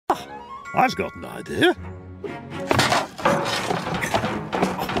I've got an idea.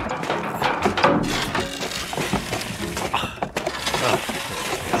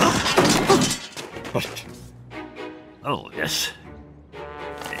 Oh, yes.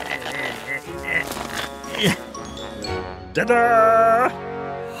 Ta-da!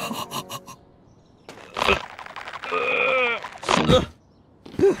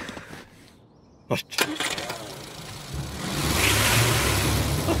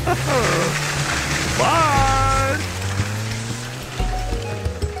 Bye!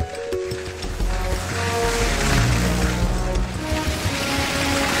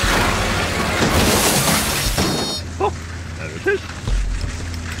 Oh, there it is.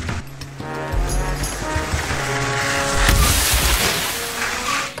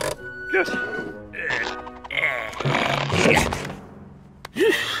 Yes.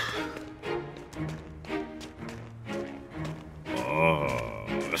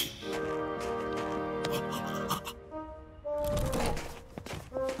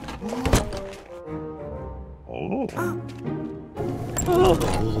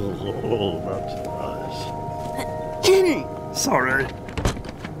 Oh, that's nice. Sorry.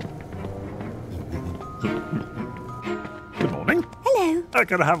 Good morning. Hello.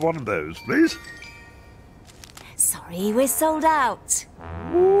 Can I have one of those, please? Sorry, we're sold out.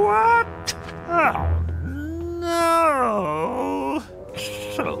 What? Oh, no.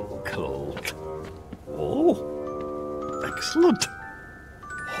 So cold. Oh, excellent.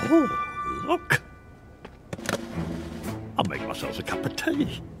 Oh, look. I'll make myself a cup of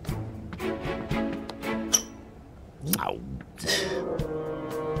tea. Ow.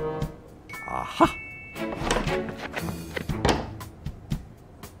 Aha.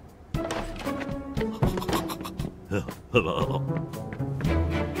 Hello.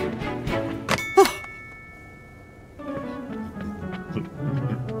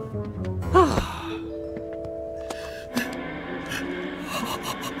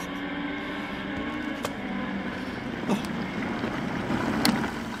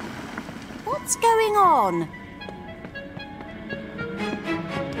 What's going on?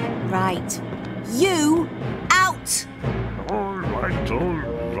 Right. You out! All right, all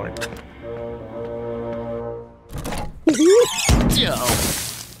right.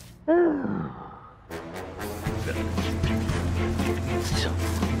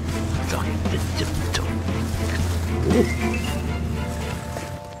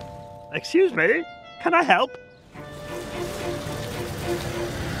 Excuse me, can I help?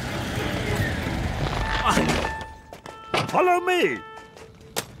 Follow me.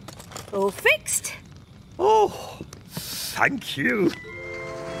 All fixed. Oh, thank you.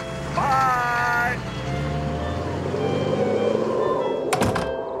 Bye.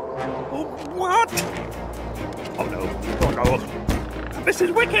 Oh, what? Oh no, oh no. This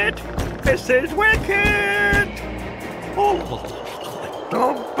is wicked. This is wicked. Oh,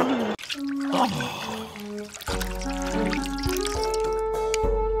 don't believe. Oh.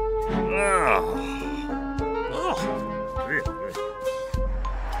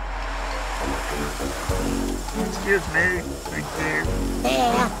 Excuse me. Thank you.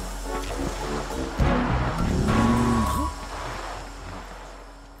 There.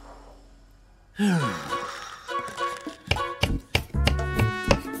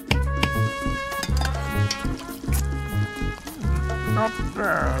 Not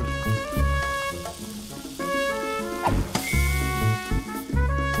bad.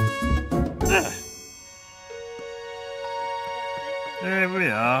 There we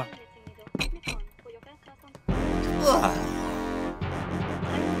are.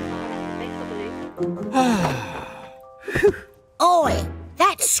 Oi,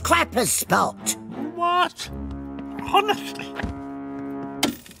 that's Scrapper's spot. What? Honestly?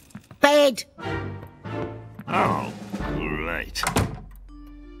 Bed. Oh, great.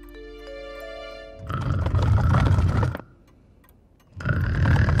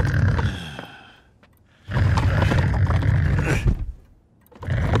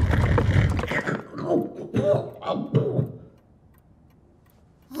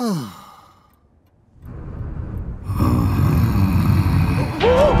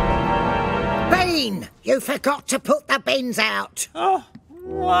 Bean, you forgot to put the bins out. Oh,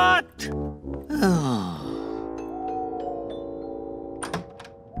 what?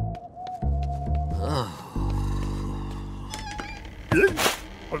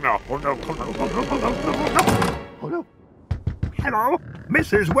 Oh no, oh no, oh no, oh no, oh no, oh no, oh no. Hello,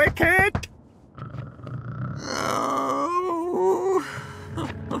 Mrs. Wicked?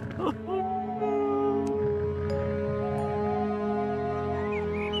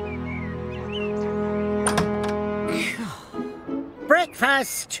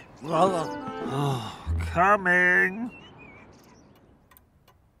 Breakfast. Oh, coming.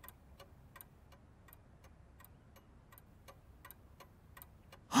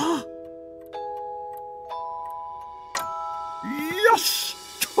 Yes!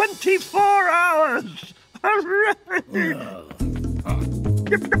 24 hours! Hooray!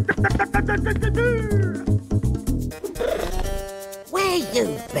 Where you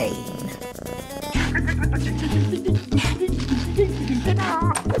been?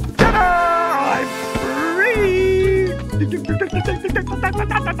 Ta-da! I'm free!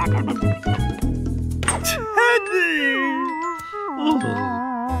 Teddy!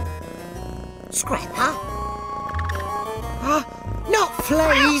 Scrapper? Not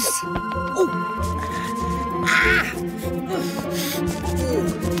fleas! Oh.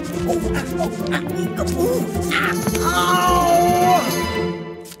 Ah.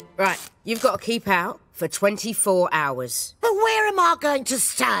 Right, you've got to keep out for 24 hours. But where am I going to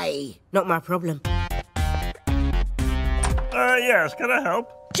stay? Not my problem. Yes, can I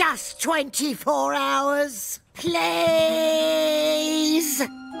help? Just 24 hours, please.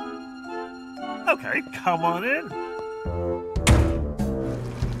 Okay, come on in.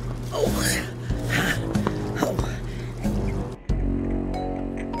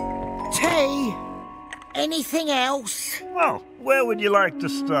 Tea? Anything else? Well, where would you like to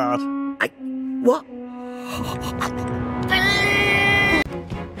start? What?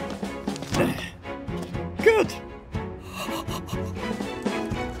 Good.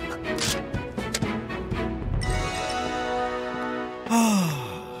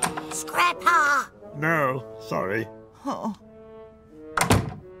 Scrapper! No, sorry. Oh.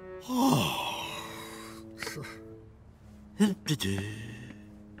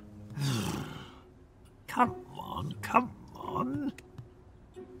 Come on, come on.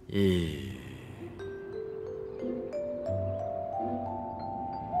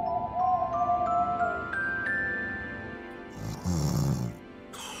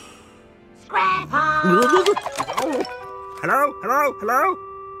 Scrapper! Hello, hello, hello?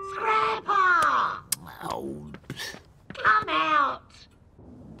 Scrapper! Oh. Come out!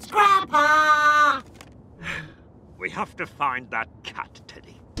 Scrapper! We have to find that cat,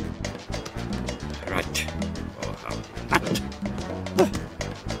 Teddy. Right. Oh, that.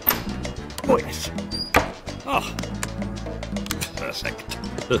 Oh, yes. Oh, perfect.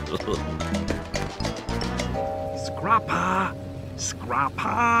 Scrapper!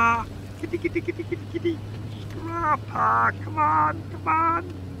 Scrapper! Kitty, kitty, kitty, kitty, kitty. Scrapper! Come on, come on.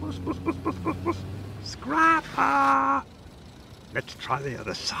 Puss, puss, puss, puss, puss, puss. Scrapper! Let's try the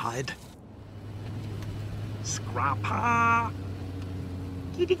other side. Scrapper!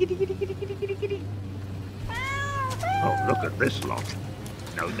 Kitty, kitty, kitty, kitty, kitty, kitty, kitty. Oh, look at this lot.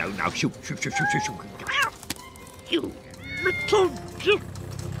 No, no, no. Shoot, shoot, shoot, shoot, shoot, shoot. You little...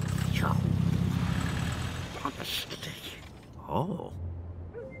 Yo. Honestly. Oh.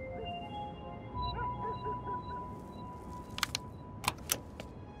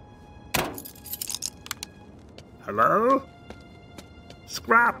 Hello?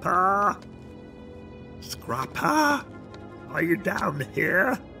 Scrapper? Scrapper? Are you down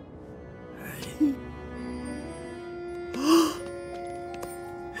here? Hey.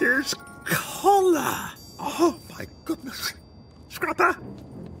 Here's Collar. Oh, my goodness. Scrapper?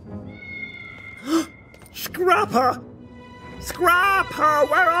 Scrapper! Scrapper,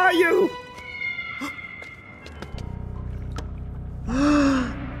 where are you?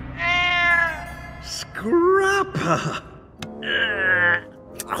 Scrapper!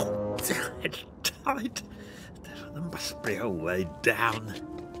 Oh, it's tight. There must be a way down.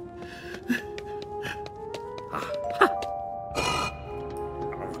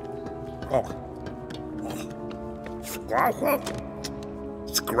 Scrapper?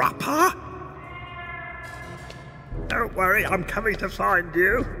 Scrapper? Don't worry, I'm coming to find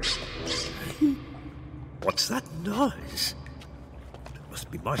you. What's that noise? It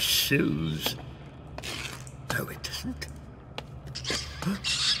must be my shoes. No, it isn't.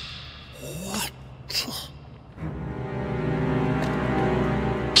 What?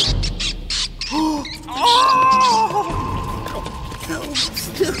 Oh! No,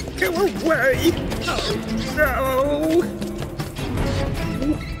 go away! Oh, no!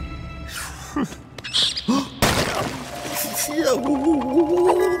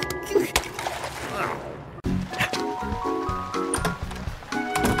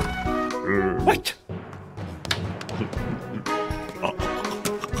 What?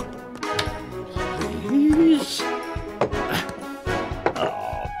 Please?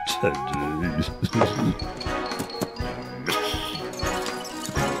 Oh, Teddy.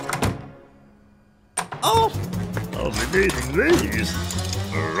 Oh, I'll be needing these.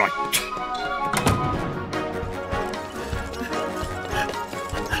 Right.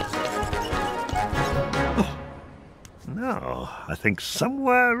 Now, I think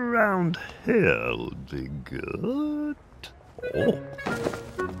somewhere around here would be good. Oh.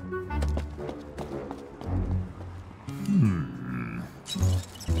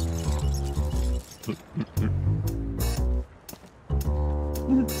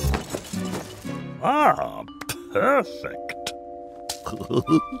 Ah, perfect. Oh.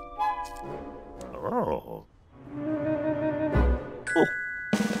 Oh.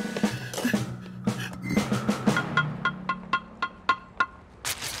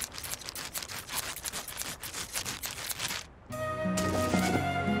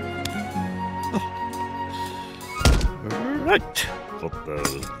 Right. Put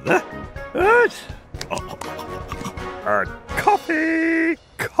those there. Right. Coffee!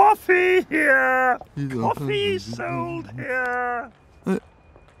 Coffee here! Coffee sold here!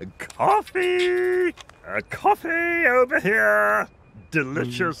 Coffee! Coffee over here!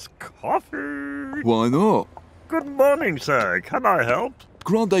 Delicious coffee! Why not? Good morning, sir. Can I help?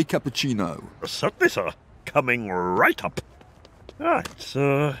 Grande cappuccino. Certainly, sir. Coming right up. Right,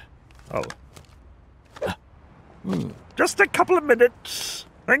 oh. Just a couple of minutes.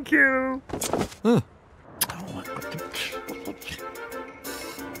 Thank you. Huh.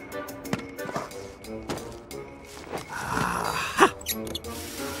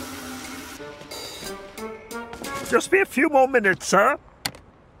 Just be a few more minutes, sir.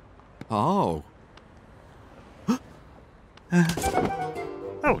 Oh.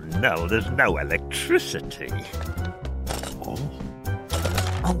 Oh no, there's no electricity. Oh.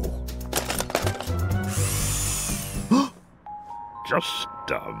 Just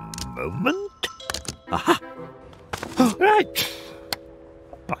a moment. Aha! Right.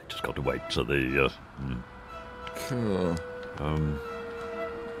 I just got to wait till the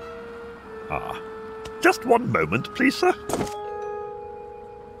just one moment, please, sir.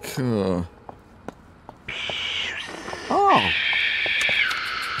 Oh. Oh.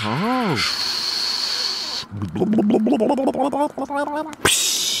 Oh.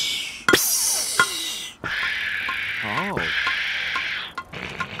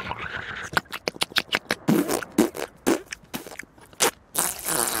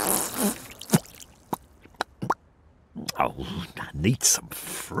 Oh, I need some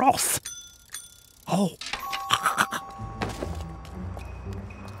froth. Oh.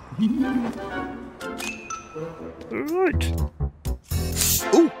 Right.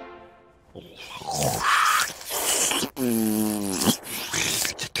 Ooh.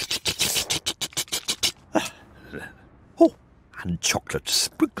 Oh, and chocolate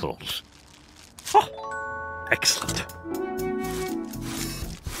sprinkles. Oh, excellent.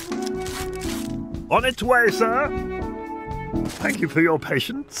 On its way, sir. Thank you for your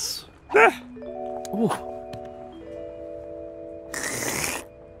patience. Ooh.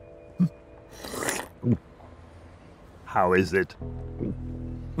 How is it?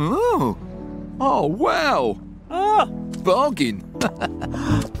 Oh. Oh, wow. Ah, Bargain.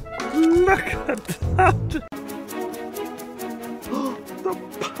 look at that. The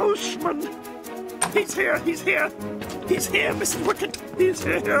postman. He's here, he's here. He's here, Mr. Wicked. He's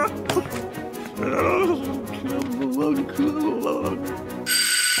here.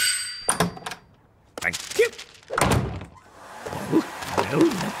 Thank you. Oh, no,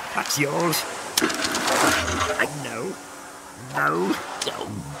 that's yours. I know. No.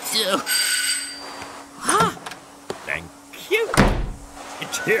 Ah, thank you.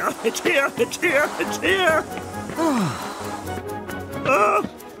 It's here, it's here, it's here, it's here. Come on.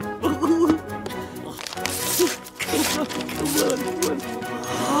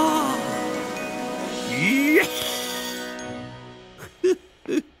 Yes.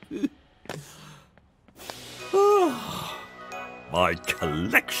 My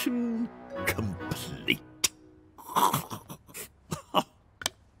collection complete.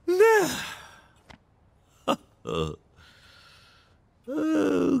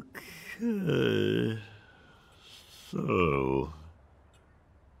 Okay. So,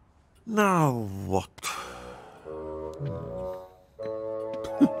 now what?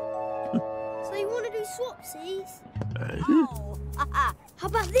 So you want to do swapsies? Oh, how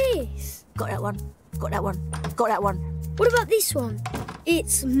about this? Got that one. Got that one. Got that one. What about this one?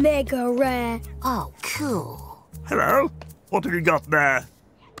 It's mega rare. Oh, cool. Hello? What have you got there?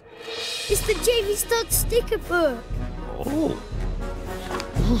 It's the JV Stud sticker book. Oh.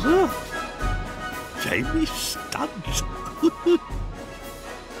 Jamie Studs.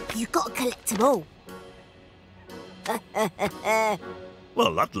 You've got to collect them all.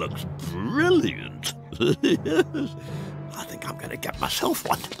 Well, that looks brilliant. I think I'm going to get myself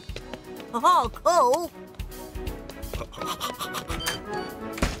one. Oh, cool.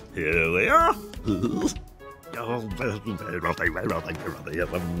 Here they are.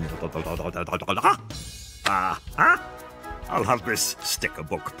 I'll have this sticker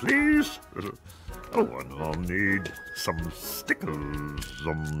book, please. Oh, and I'll need some stickers.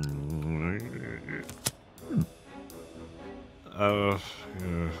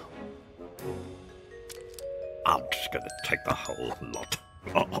 I'm just going to take the whole lot.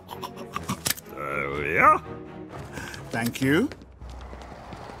 There we are. Thank you.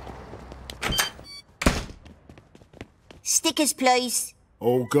 Stickers, please.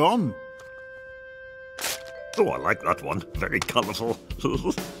 All gone. Oh, I like that one. Very colourful.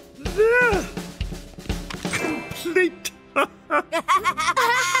 There. Complete.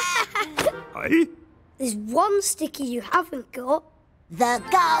 Aye? There's one sticker you haven't got. The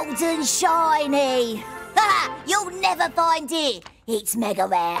golden shiny. Ha! You'll never find it. It's mega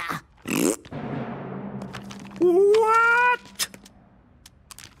rare. What?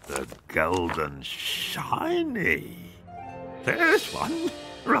 The golden shiny. There's one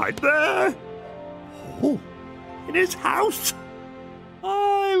right there. Oh, in his house.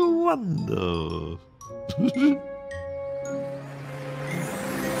 I wonder.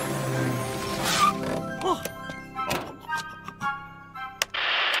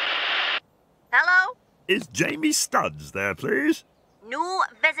 Hello? Is Jamie Studs there, please? No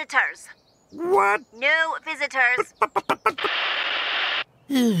visitors. What? No visitors.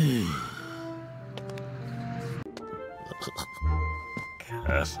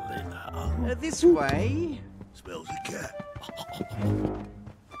 Carefully now. This way. Smells a cat.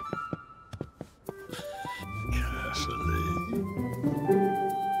 Carefully.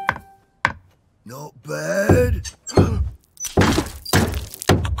 Not bad.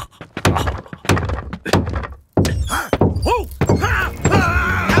 Whoa! Come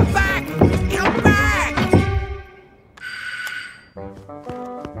back! Come back!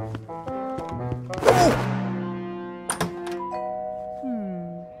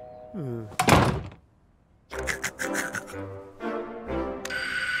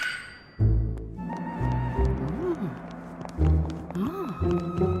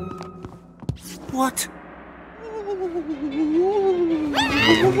 What?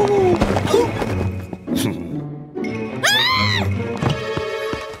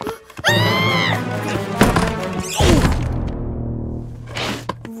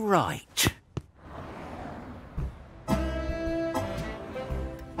 Right.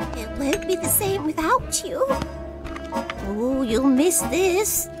 It won't be the same without you. Oh, you'll miss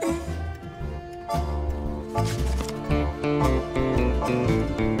this.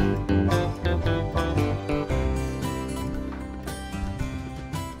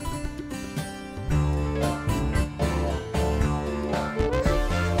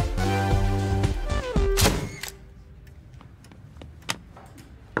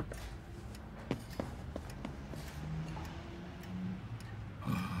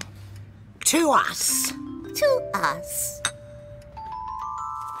 To us. To us.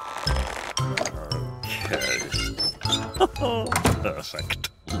 Okay. Perfect.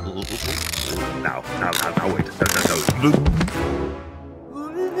 Now, wait. No.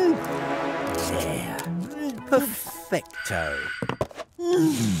 There. Perfecto.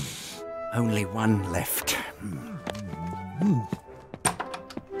 Only one left.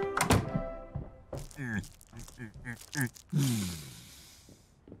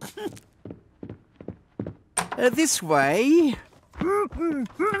 This way.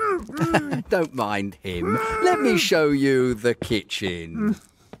 Don't mind him. Let me show you the kitchen.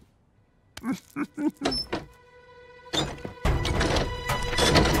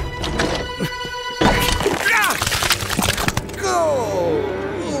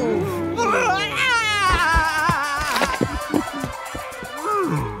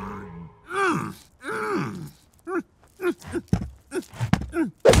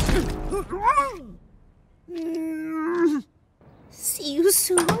 See you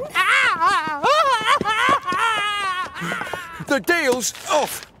soon. The deal's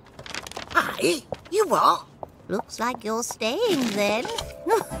off. Aye? You what? Looks like you're staying then.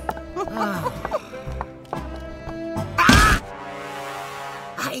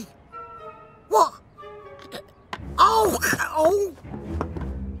 Aye? What? Oh! Oh!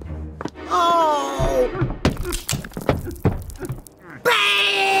 Oh!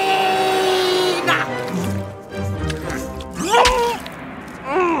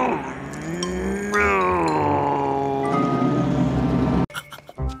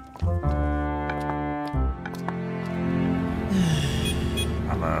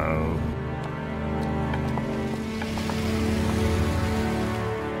 Hello.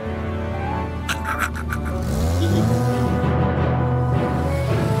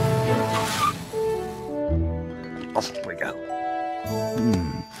 Off we go.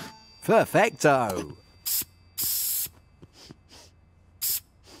 Perfecto.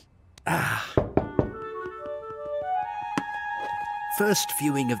 First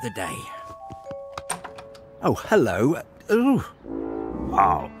viewing of the day. Oh, hello. Ooh.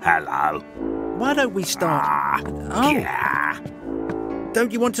 Oh, hello. Why don't we start? Yeah.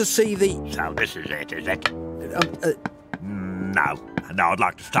 Don't you want to see the... So this is it, is it? No. No, I'd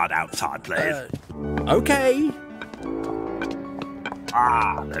like to start outside, please. Okay.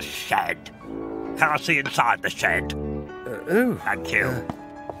 Ah, the shed. Can I see inside the shed? Oh. Thank you.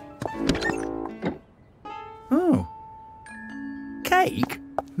 Oh. Cake?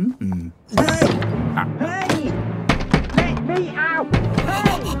 Hey! Let me out!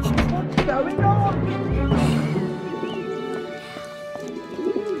 Hey! What's going on?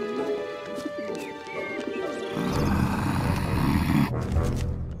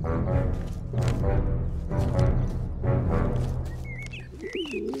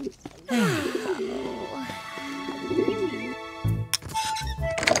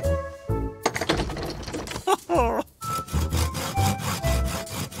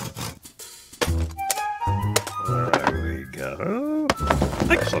 There we go.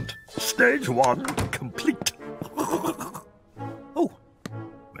 Excellent. Stage 1 complete. Oh,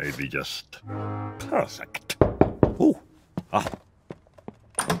 maybe just perfect.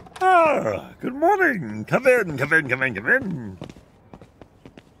 Oh, good morning. Come in, come in, come in, come in.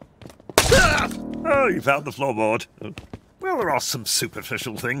 Ah! Oh, you found the floorboard. Well, there are some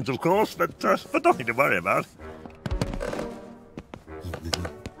superficial things, of course, but nothing to worry about.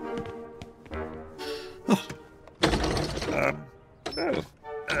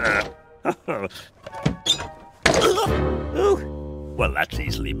 Well, that's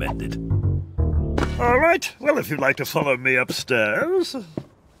easily mended. All right. Well, if you'd like to follow me upstairs.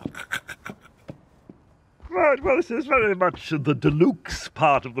 Right. Well, this is very much the deluxe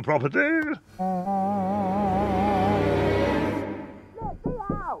part of the property.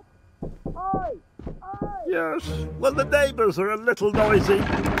 Yes. Well, the neighbours are a little noisy.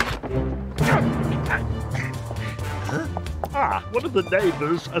 Ah, one of the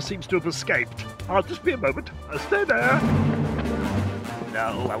neighbours seems to have escaped. I'll just be a moment. Stay there.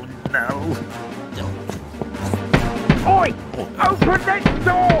 No, oh no. Oi! Open this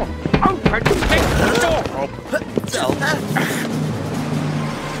door! Open this door!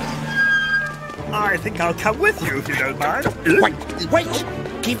 I think I'll come with you if you don't mind. Wait!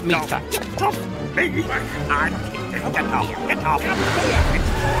 Give me that. Get off me! I'm keeping. Get off! Get off!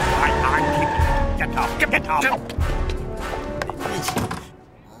 I'm keeping. Get off! Get off!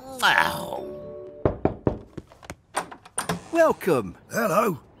 Wow. Welcome.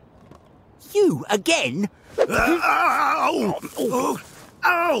 Hello. You again? Ow!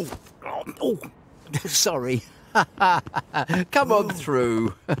 Ow! Oh, sorry. Come on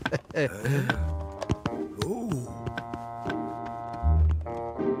through.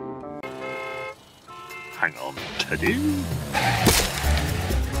 Hang on, Teddy.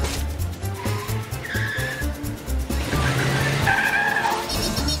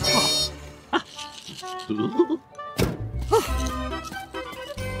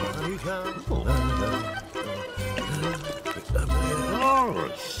 Oh,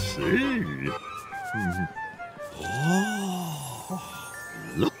 I see. Oh,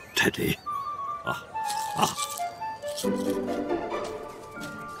 look, Teddy.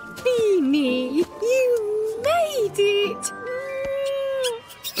 Beanie, you made it!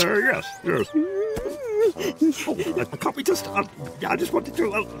 Yes, yes. Can't we just... I just wanted to...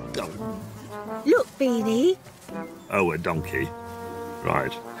 Look, Beanie. Oh, a donkey.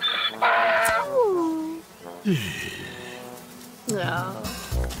 Right. Oh.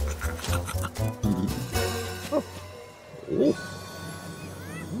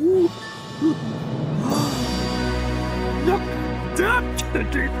 Look, that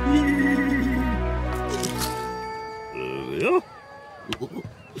Teddy. Yeah.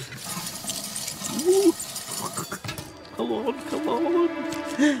 Come on, come on.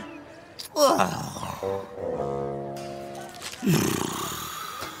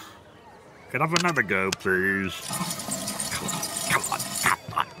 Can I have another go, please? Come on, come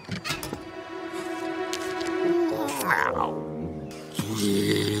on.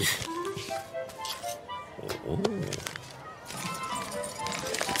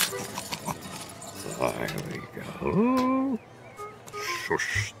 There we go.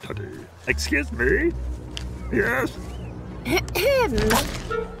 Shush, Teddy. Excuse me? Yes?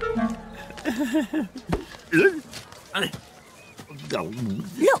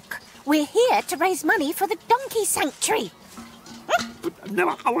 Look, We're here to raise money for the donkey sanctuary. But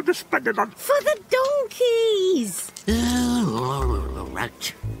no, I want to spend it on... For the donkeys! Oh,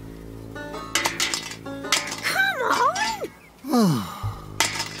 right. Come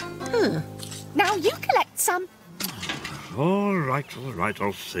on! Now you collect some. All right,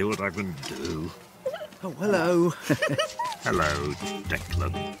 I'll see what I can do. Oh, hello. Hello,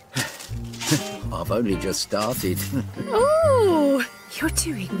 Declan. I've only just started. Oh, you're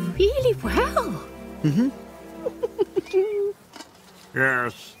doing really well.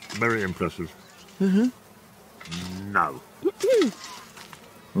 Yes, very impressive. No.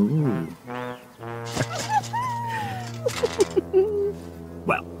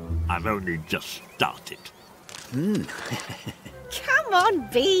 Well, I've only just started. Come on,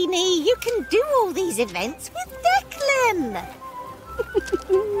 Beanie. You can do all these events with Declan.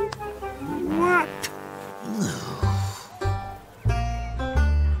 What?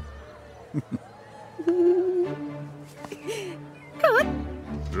 Go on.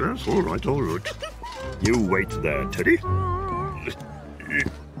 Yes, all right. You wait there, Teddy.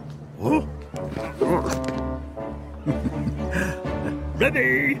 Oh.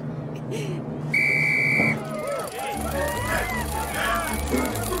 Ready?